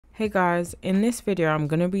Hey guys, in this video I'm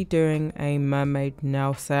going to be doing a mermaid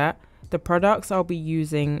nail set. The products I'll be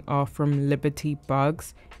using are from Liberty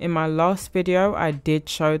Bugs. In my last video I did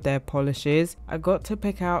show their polishes. I got to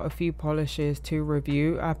pick out a few polishes to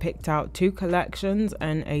review. I picked out 2 collections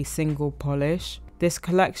and a single polish. This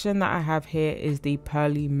collection that I have here is the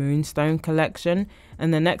Pearly Moonstone collection,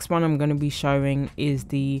 and the next one I'm going to be showing is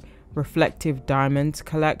the Reflective Diamonds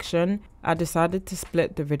collection. I decided to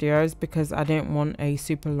split the videos because I didn't want a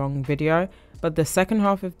super long video, but the second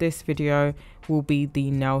half of this video will be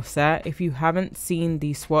the nail set. If you haven't seen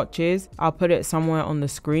the swatches, I'll put it somewhere on the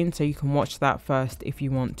screen so you can watch that first if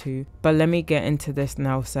you want to. But let me get into this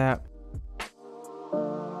nail set.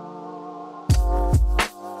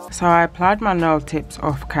 So I applied my nail tips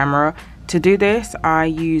off camera. To do this, I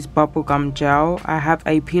use bubblegum gel. I have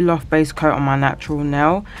a peel-off base coat on my natural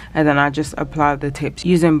nail, and then I just apply the tips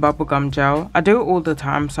using bubblegum gel. I do it all the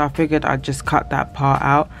time, so I figured I'd just cut that part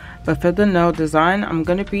out. But for the nail design, I'm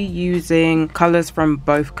going to be using colors from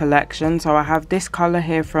both collections. So I have this color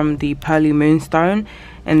here from the Pearly Moonstone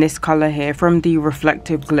and this color here from the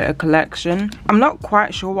Reflective Glitter collection. I'm not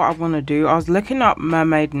quite sure what I want to do. I was looking up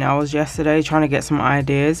mermaid nails yesterday trying to get some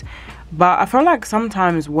ideas, but I feel like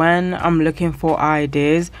sometimes when I'm looking for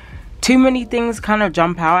ideas, too many things kind of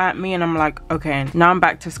jump out at me and I'm like, okay, now I'm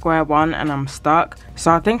back to square one and I'm stuck.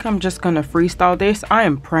 So I think I'm just gonna freestyle this. I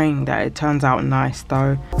am praying that it turns out nice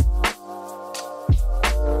though.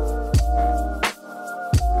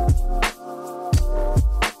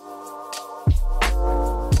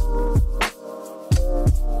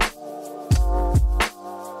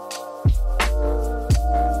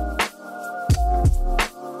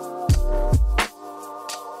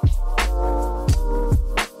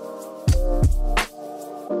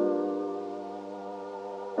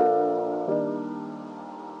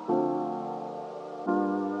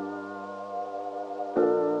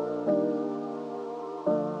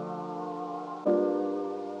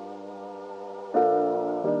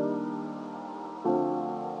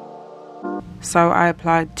 So I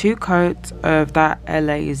applied 2 coats of that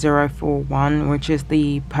LA041, which is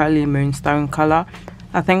the Pearly Moonstone color.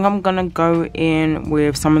 I think I'm gonna go in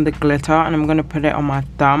with some of the glitter and I'm gonna put it on my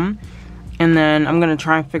thumb, and then I'm gonna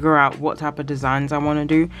try and figure out what type of designs I want to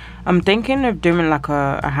do. I'm thinking of doing like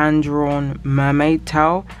a hand-drawn mermaid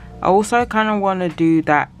tail. I also kind of want to do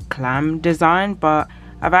that clam design, but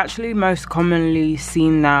I've actually most commonly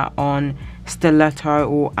seen that on stiletto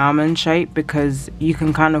or almond shape, because you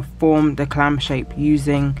can kind of form the clam shape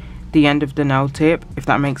using the end of the nail tip, if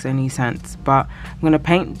that makes any sense. But I'm going to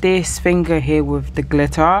paint this finger here with the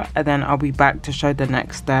glitter, and then I'll be back to show the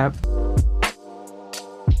next step.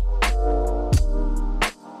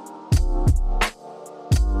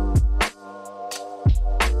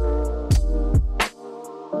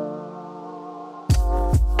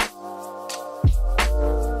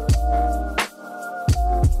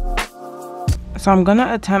 So I'm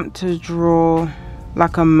gonna attempt to draw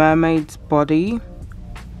like a mermaid's body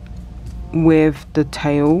with the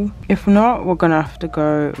tail. If not, we're gonna have to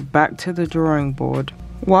go back to the drawing board.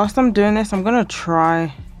 Whilst I'm doing this, I'm gonna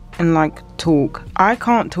try and like talk. I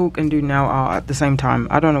can't talk and do nail art at the same time.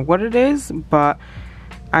 I don't know what it is, but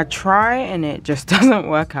I try and it just doesn't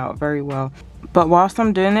work out very well. But whilst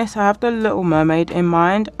I'm doing this, I have the Little Mermaid in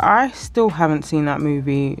mind. I still haven't seen that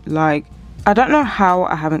movie. Like, I don't know how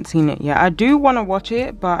I haven't seen it yet. I do want to watch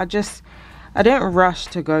it, but I didn't rush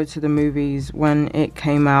to go to the movies when it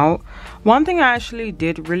came out. One thing I actually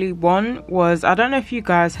did really want was, I don't know if you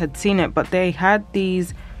guys had seen it, but they had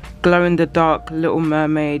these glow-in-the-dark Little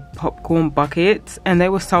Mermaid popcorn buckets, and they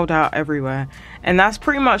were sold out everywhere. And that's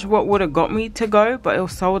pretty much what would have got me to go, but it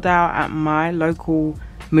was sold out at my local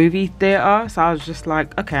movie theater, so I was just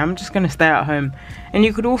like, okay, I'm just gonna stay at home. And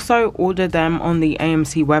you could also order them on the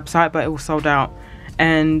AMC website, but it was sold out.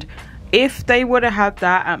 And if they would have had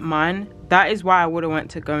that at mine, that is why I would have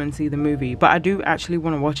went to go and see the movie. But I do actually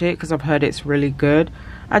want to watch it because I've heard it's really good.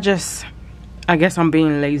 I guess I'm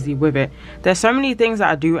being lazy with it. There's so many things that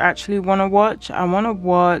I do actually want to watch. I want to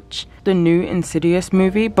watch the new Insidious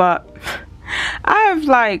movie, but I have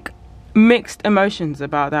like mixed emotions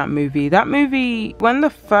about that movie. That movie, when the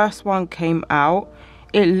first one came out,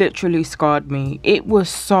 it literally scarred me. It was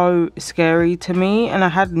so scary to me, and I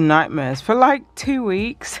had nightmares for like 2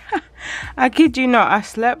 weeks. I kid you not, I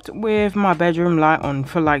slept with my bedroom light on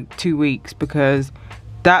for like 2 weeks because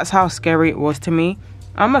that's how scary it was to me.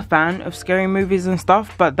 I'm a fan of scary movies and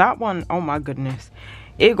stuff, but that one, oh my goodness,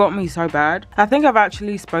 it got me so bad. I think I've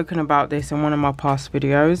actually spoken about this in one of my past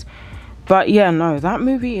videos. But yeah, no, that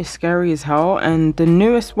movie is scary as hell. And the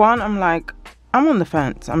newest one, I'm like, I'm on the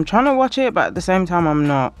fence. I'm trying to watch it, but at the same time I'm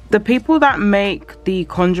not. The people that make the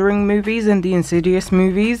Conjuring movies and the Insidious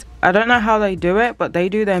movies, I don't know how they do it, but they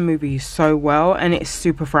do their movies so well and it's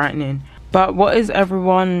super frightening. But what is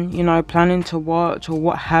everyone, you know, planning to watch, or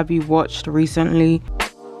what have you watched recently?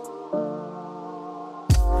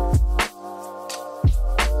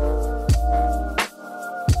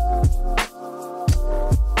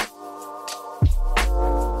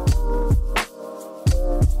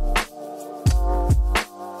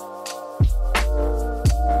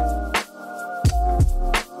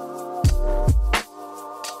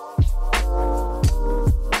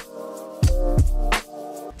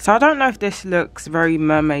 So I don't know if this looks very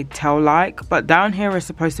mermaid tail-like, but down here is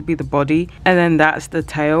supposed to be the body and then that's the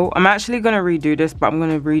tail. I'm actually going to redo this, but I'm going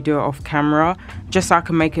to redo it off camera just so I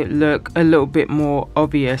can make it look a little bit more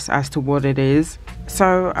obvious as to what it is.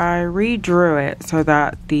 So I redrew it so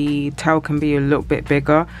that the tail can be a little bit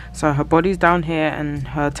bigger. So her body's down here and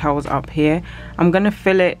her tail's up here. I'm going to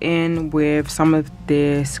fill it in with some of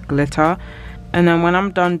this glitter. And then when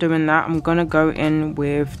I'm done doing that, I'm going to go in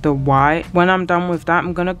with the white. When I'm done with that,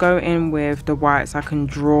 I'm going to go in with the white so I can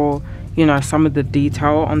draw, you know, some of the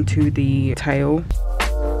detail onto the tail.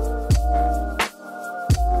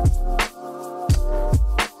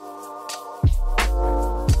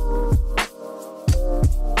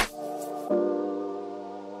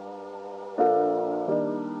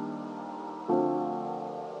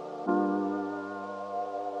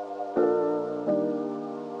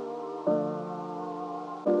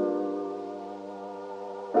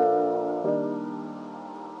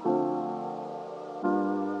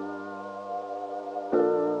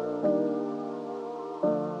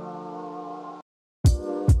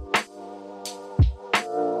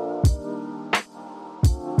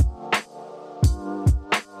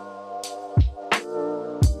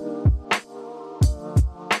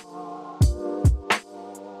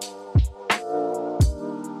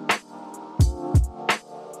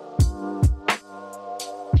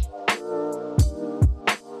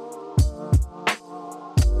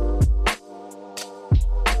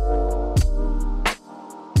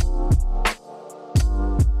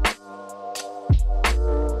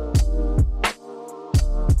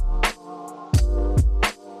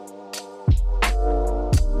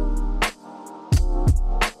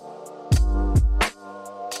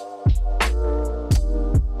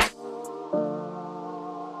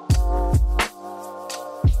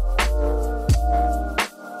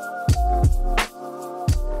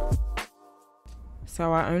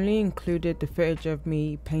 So I only included the footage of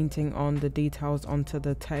me painting on the details onto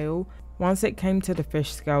the tail. Once it came to the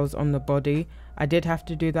fish scales on the body, I did have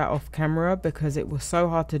to do that off camera because it was so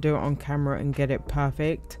hard to do it on camera and get it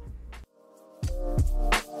perfect.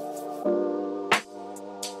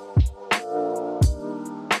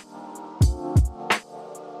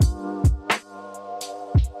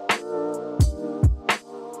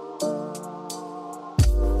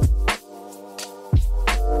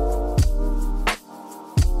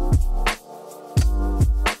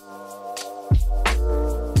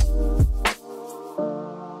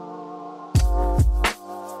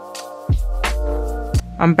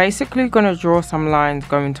 I'm basically going to draw some lines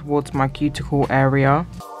going towards my cuticle area.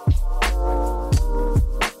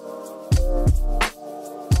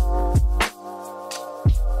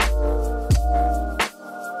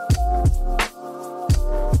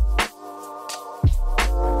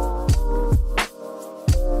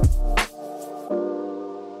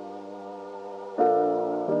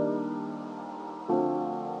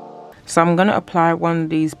 So I'm going to apply one of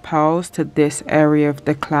these pearls to this area of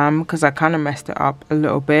the clam because I kind of messed it up a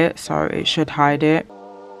little bit, so it should hide it.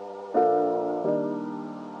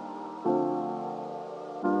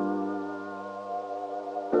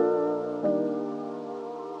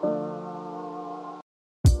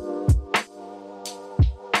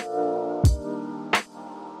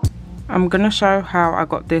 I'm going to show how I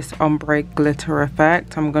got this ombre glitter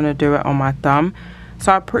effect. I'm going to do it on my thumb.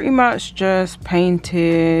 So I pretty much just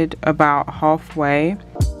painted about halfway.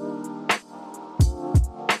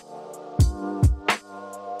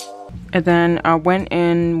 And then I went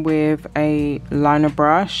in with a liner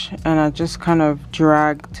brush and I just kind of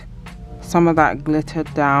dragged some of that glitter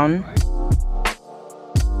down.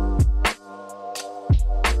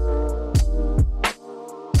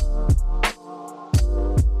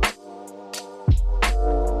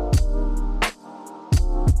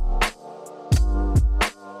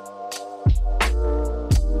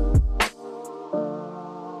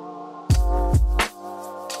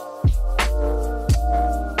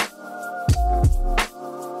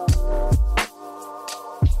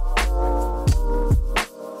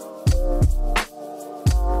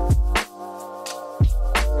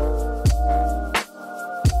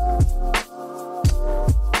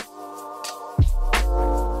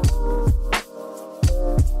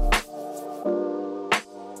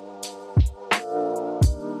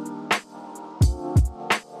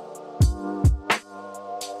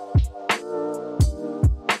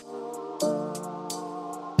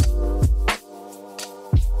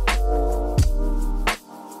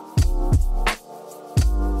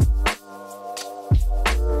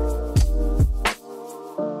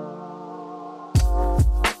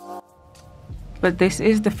 But this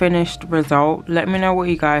is the finished result. Let me know what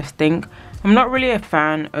you guys think. I'm not really a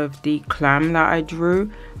fan of the clam that I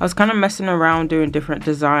drew. I was kind of messing around doing different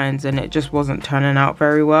designs and it just wasn't turning out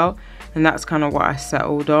very well, and that's kind of what I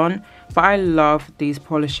settled on. But I love these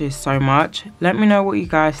polishes so much. Let me know what you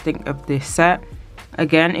guys think of this set.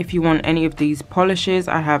 Again, if you want any of these polishes,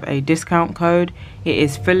 I have a discount code. It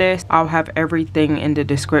is Phyllis. I'll have everything in the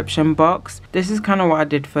description box. This is kind of what I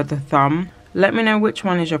did for the thumb. Let me know which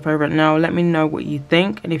one is your favorite nail. Let me know what you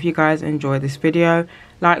think, and if you guys enjoy this video,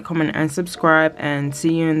 like, comment and subscribe, and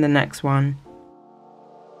see you in the next one.